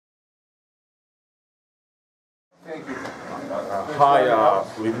Hi,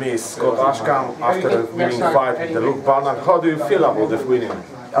 with me is Scott Askham after a winning fight with the Luke Barnett. How do you feel about this winning?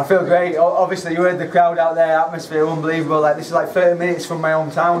 I feel great. Obviously, you heard the crowd out there, atmosphere unbelievable. Like, this is like 30 minutes from my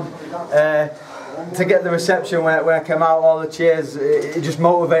hometown. To get the reception when I came out, all the cheers, it just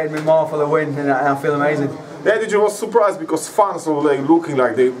motivated me more for the win, and I feel amazing. Yeah, did you was surprised because fans were like looking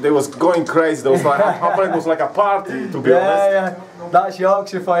like they was going crazy. There was like it was like a party, to be honest. Yeah, that's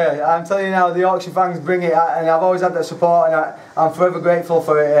Yorkshire for you. I'm telling you now, the Yorkshire fans bring it, and I've always had that support, and I'm forever grateful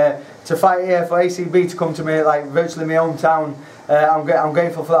for it. To fight here for ACB to come to me, like virtually my hometown, I'm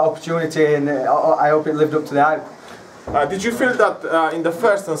grateful for that opportunity, and I hope it lived up to the hype. Did you feel that in the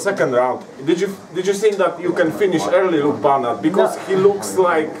first and second round, did you think that you can finish early, Luke Barnett, because he looks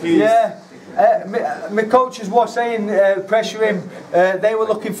like he's... Yeah. My coaches were saying pressure him. They were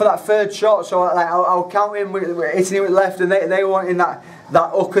looking for that third shot, so like I'll count him hitting it with left, and they were wanting that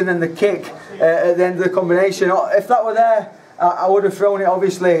hook and then the kick at the end of the combination. If that were there, I would have thrown it.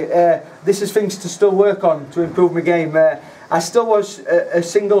 Obviously, this is things to still work on to improve my game. I still was a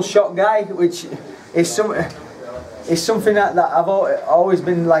single shot guy, which is something that I've always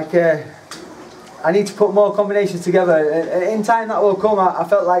been like. I need to put more combinations together. In time that will come.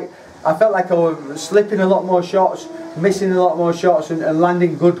 I felt like I was slipping a lot more shots, missing a lot more shots, and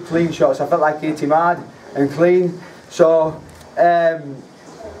landing good, clean shots. I felt like hitting hard and clean. So we're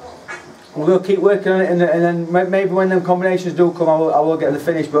going to keep working on it, and then maybe when them combinations do come, I will get the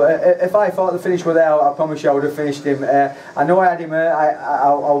finish. But if I thought the finish were there, I promise you I would have finished him. I know I had him hurt.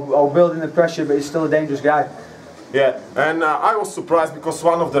 I'll build in the pressure, but he's still a dangerous guy. Yeah, and I was surprised because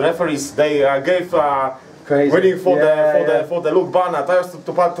one of the referees, they gave winning for the Luke Barnett. I was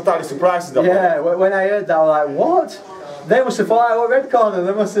totally surprised. Yeah, when I heard that, I was like, what? They must have thought I red corner.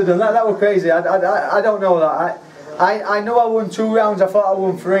 They must have done that. That was crazy. I don't know that. I know I won 2 rounds. I thought I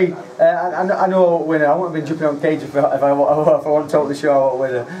won 3. I know I won't win it. I wouldn't have been jumping on cage if I wasn't totally sure I won't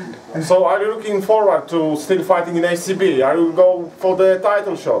win it. So are you looking forward to still fighting in ACB? Are you go for the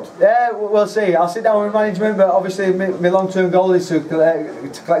title shot? Yeah, we'll see. I'll sit down with management, but obviously my long-term goal is to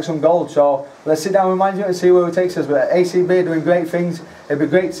collect some gold. So let's sit down with management and see where it takes us. But ACB are doing great things. It'd be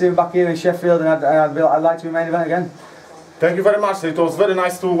great to see them back here in Sheffield, and I'd like to be main event again. Thank you very much. It was very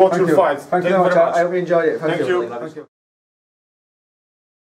nice to watch your fight. Thank you very much. I hope you enjoyed it. Thank you.